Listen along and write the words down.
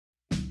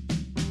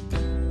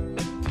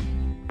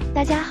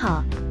大家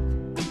好，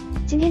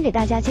今天给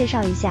大家介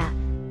绍一下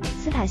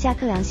斯塔夏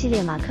克梁系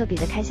列马克笔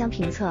的开箱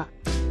评测。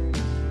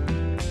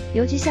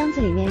邮局箱子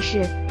里面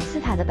是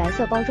斯塔的白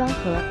色包装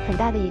盒，很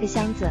大的一个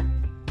箱子，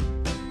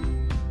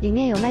里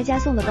面有卖家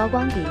送的高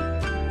光笔、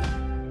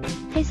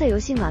黑色油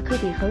性马克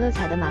笔和乐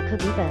彩的马克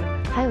笔本，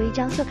还有一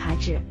张色卡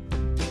纸。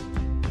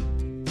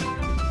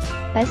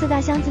白色大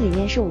箱子里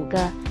面是5个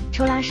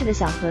抽拉式的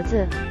小盒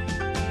子，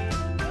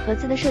盒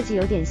子的设计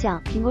有点像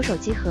苹果手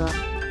机盒。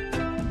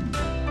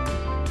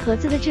盒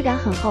子的质感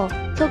很厚，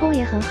做工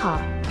也很好。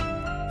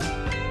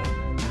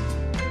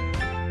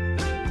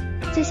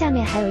最下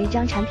面还有一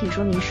张产品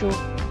说明书。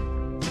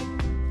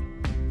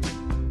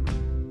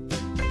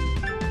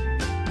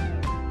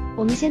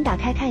我们先打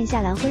开看一下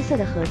蓝灰色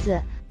的盒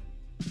子。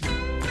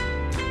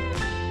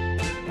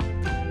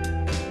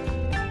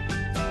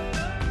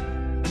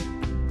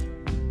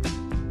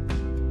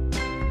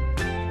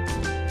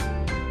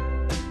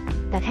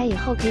打开以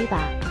后可以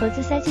把盒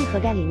子塞进盒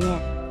盖里面。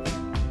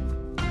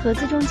盒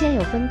子中间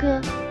有分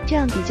割，这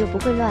样笔就不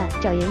会乱，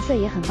找颜色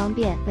也很方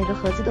便。每个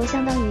盒子都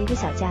相当于一个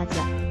小架子，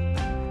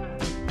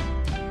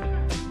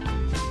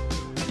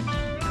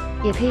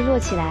也可以摞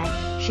起来，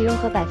使用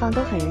和摆放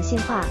都很人性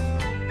化。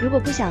如果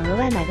不想额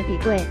外买个笔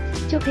柜，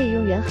就可以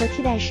用圆盒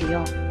替代使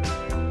用。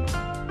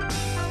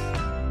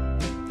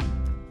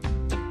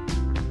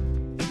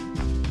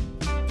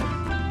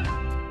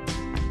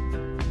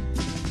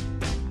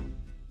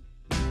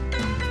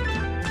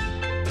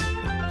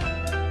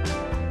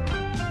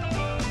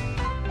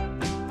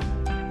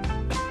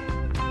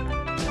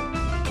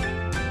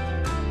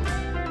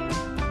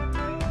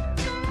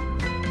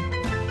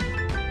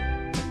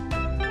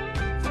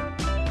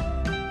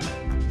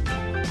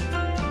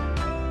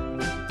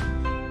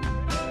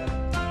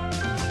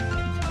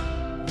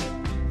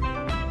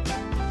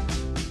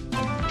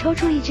抽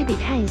出一支笔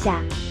看一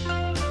下，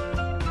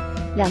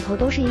两头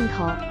都是硬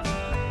头，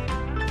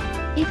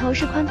一头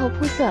是宽头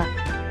铺色，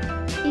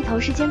一头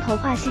是尖头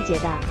画细节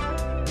的。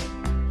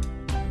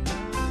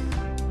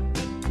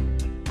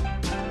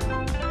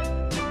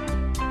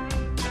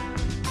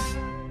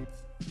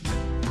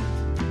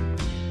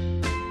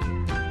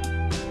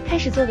开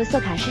始做个色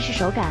卡试试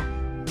手感。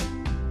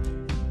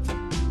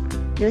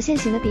流线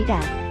型的笔杆，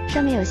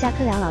上面有夏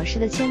克梁老师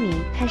的签名，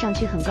看上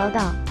去很高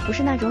档，不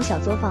是那种小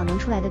作坊能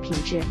出来的品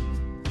质。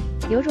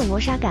有种磨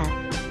砂感，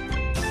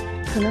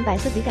可能白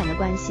色笔杆的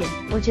关系，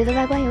我觉得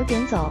外观有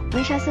点走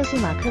温莎色素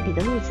马克笔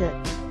的路子，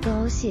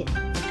更欧系。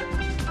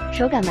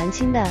手感蛮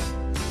轻的，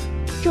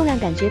重量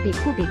感觉比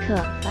酷比克、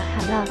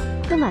卡拉、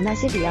更马那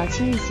些笔要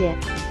轻一些。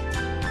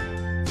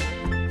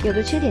有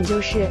个缺点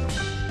就是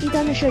一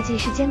端的设计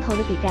是尖头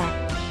的笔盖，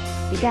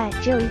笔盖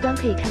只有一端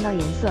可以看到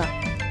颜色。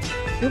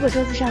如果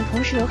桌子上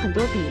同时有很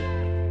多笔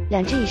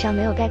，2支以上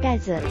没有盖盖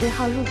子，对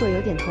号入座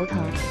有点头疼。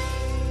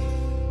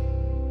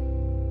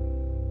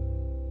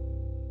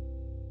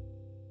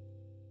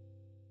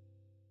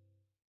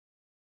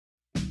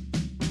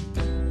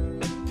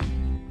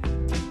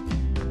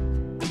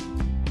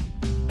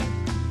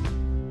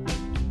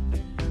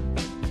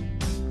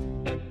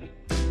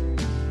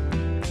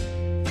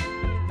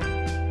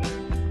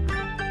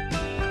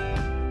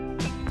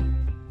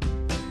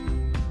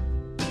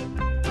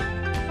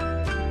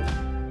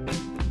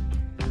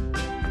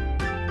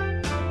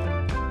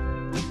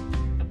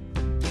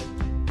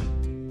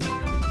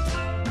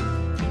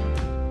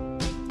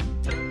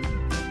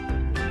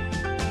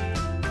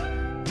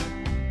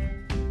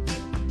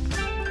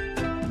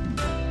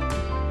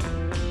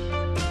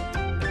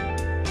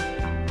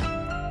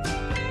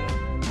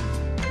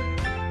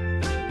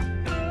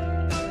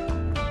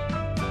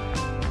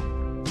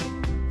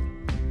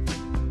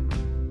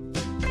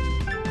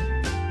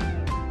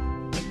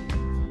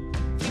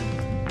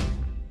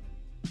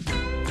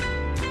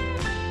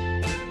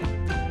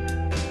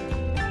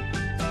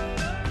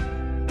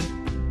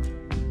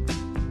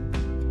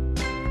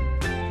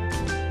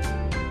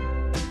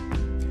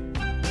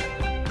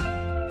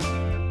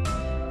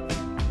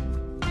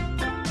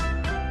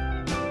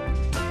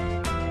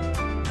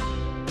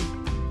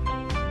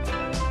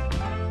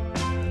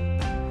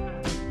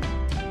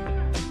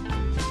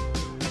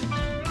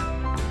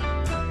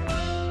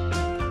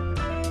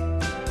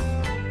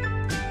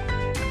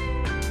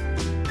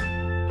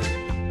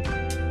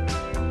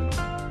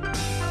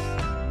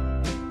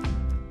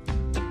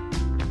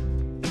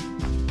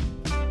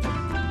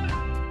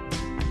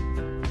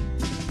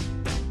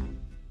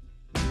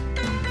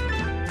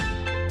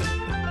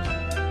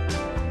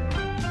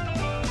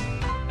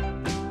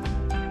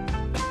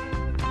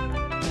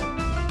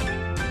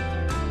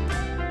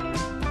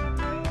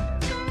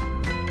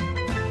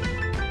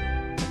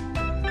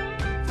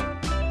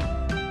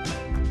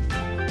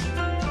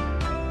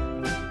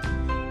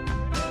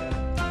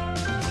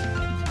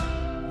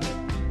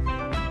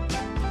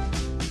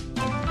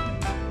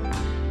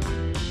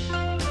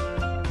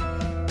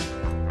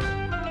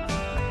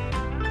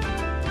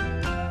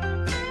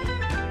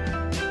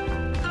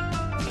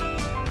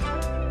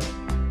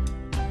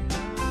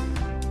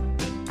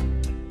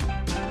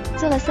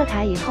了色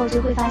卡以后，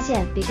就会发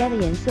现笔盖的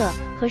颜色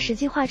和实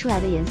际画出来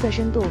的颜色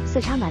深度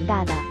色差蛮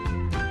大的。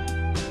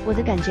我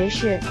的感觉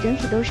是整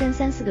体都深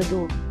3-4个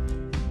度。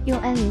用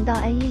N0 到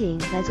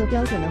N10 来做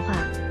标准的话，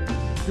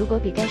如果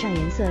笔盖上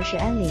颜色是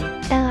N0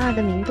 N2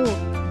 的明度，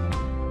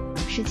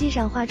实际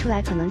上画出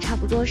来可能差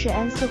不多是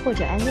N4 或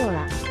者 N6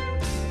了。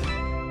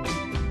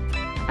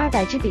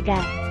200支笔盖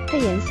的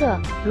颜色，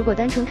如果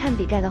单纯看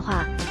笔盖的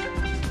话，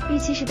预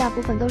期是大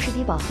部分都是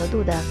低饱和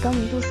度的高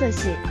明度色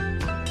系。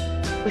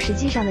我实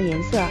际上的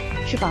颜色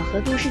是饱和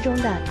度适中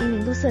的低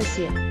明度色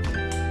系。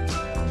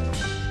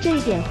这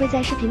一点会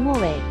在视频末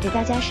尾给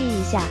大家示意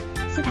一下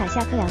斯塔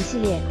夏克梁系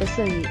列的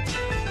色域。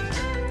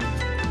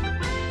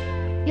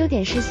优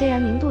点是虽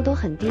然明度都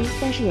很低，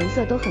但是颜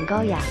色都很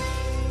高雅。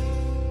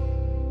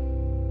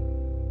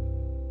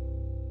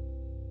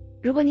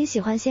如果你喜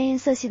欢鲜艳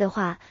色系的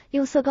话，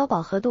用色高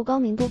饱和度高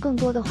明度更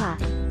多的话，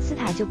斯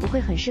塔就不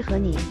会很适合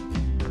你。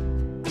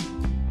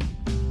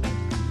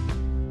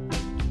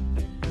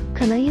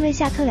可能因为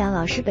夏克梁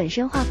老师本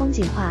身画风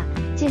景画、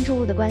建筑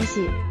物的关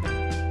系，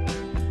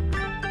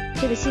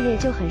这个系列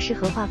就很适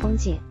合画风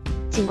景、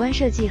景观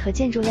设计和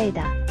建筑类的。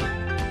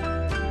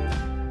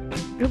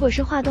如果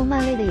是画动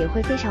漫类的也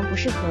会非常不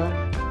适合，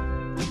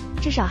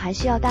至少还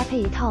需要搭配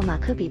一套马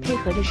克笔配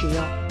合着使用，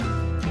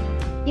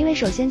因为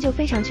首先就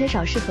非常缺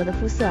少适合的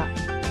肤色。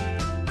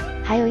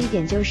还有一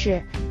点就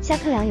是夏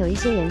克梁有一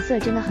些颜色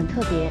真的很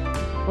特别，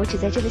我只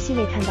在这个系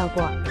列看到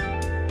过。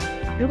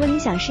如果你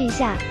想试一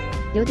下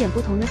有点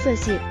不同的色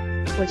系，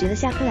我觉得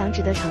夏克梁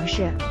值得尝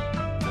试。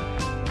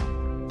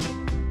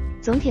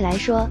总体来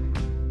说，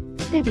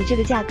对比这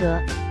个价格，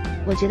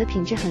我觉得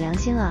品质很良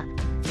心了，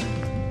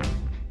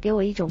给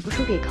我一种不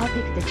输给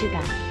Copic 的质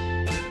感。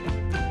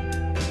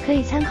可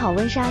以参考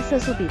温莎色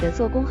素笔的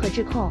做工和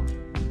质控。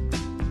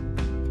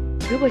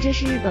如果这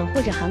是日本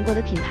或者韩国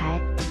的品牌，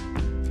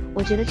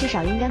我觉得至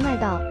少应该卖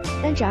到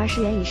单指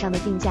20元以上的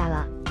定价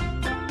了。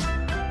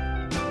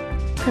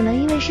可能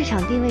因为市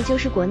场定位就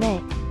是国内，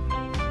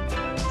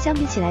相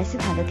比起来斯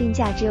塔的定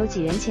价只有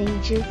几元钱一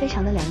支，非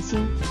常的良心。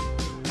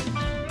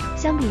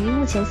相比于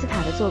目前斯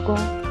塔的做工、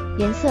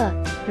颜色、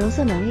容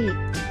色能力、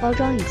包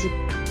装以及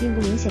并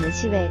不明显的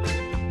气味，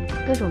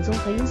各种综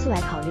合因素来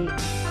考虑，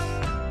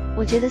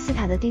我觉得斯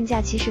塔的定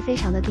价其实非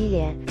常的低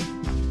廉。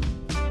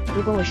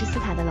如果我是斯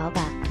塔的老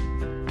板，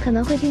可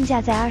能会定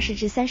价在20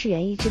至30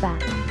元一支吧。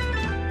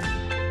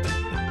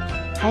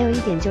还有一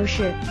点就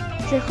是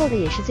最后的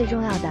也是最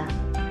重要的，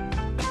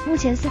目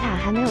前斯塔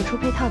还没有出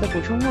配套的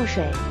补充墨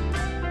水，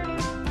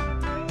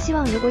希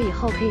望如果以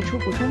后可以出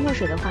补充墨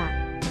水的话，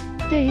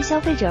对于消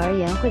费者而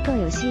言会更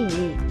有吸引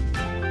力。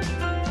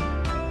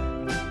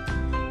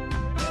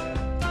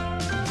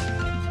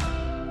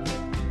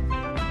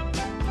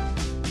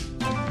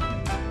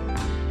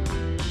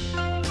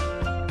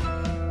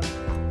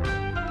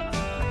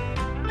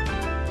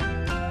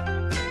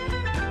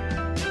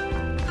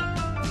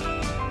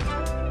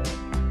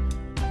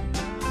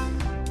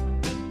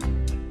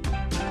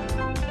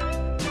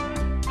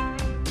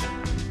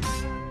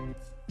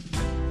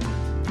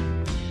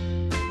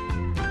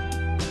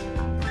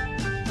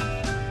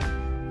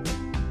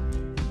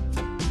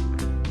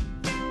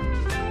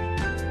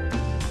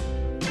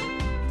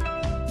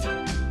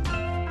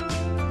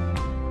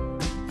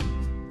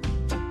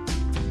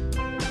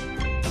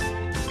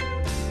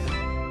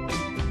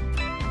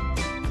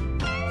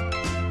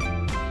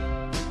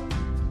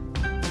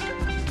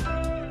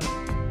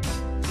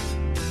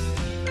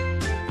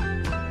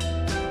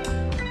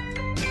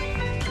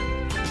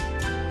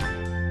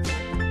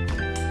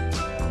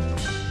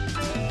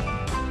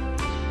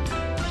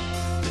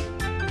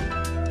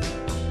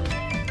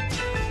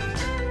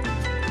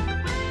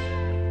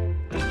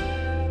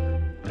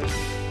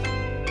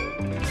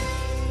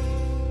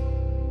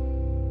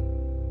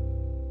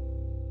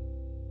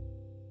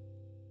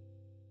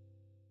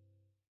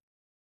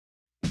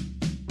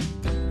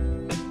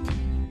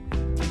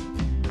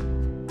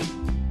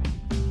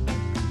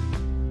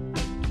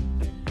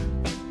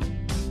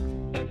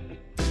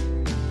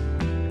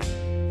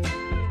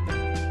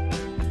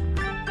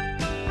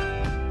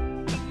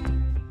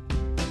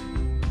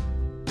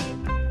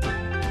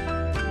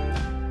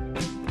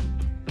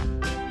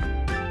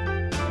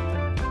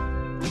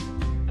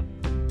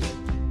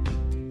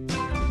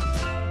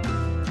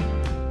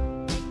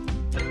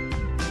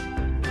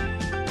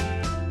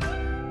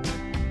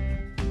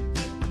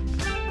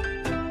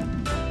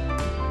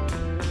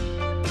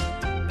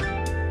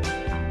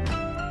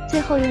最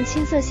后用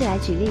青色系来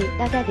举例，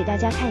大概给大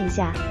家看一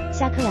下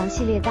夏克梁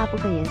系列大部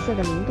分颜色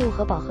的明度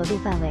和饱和度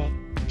范围，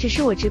只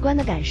是我直观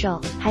的感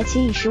受，还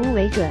请以实物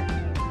为准。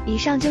以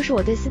上就是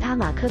我对斯塔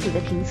马克笔的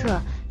评测，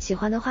喜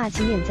欢的话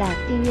请点赞、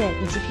订阅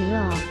以及评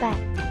论哦，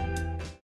拜。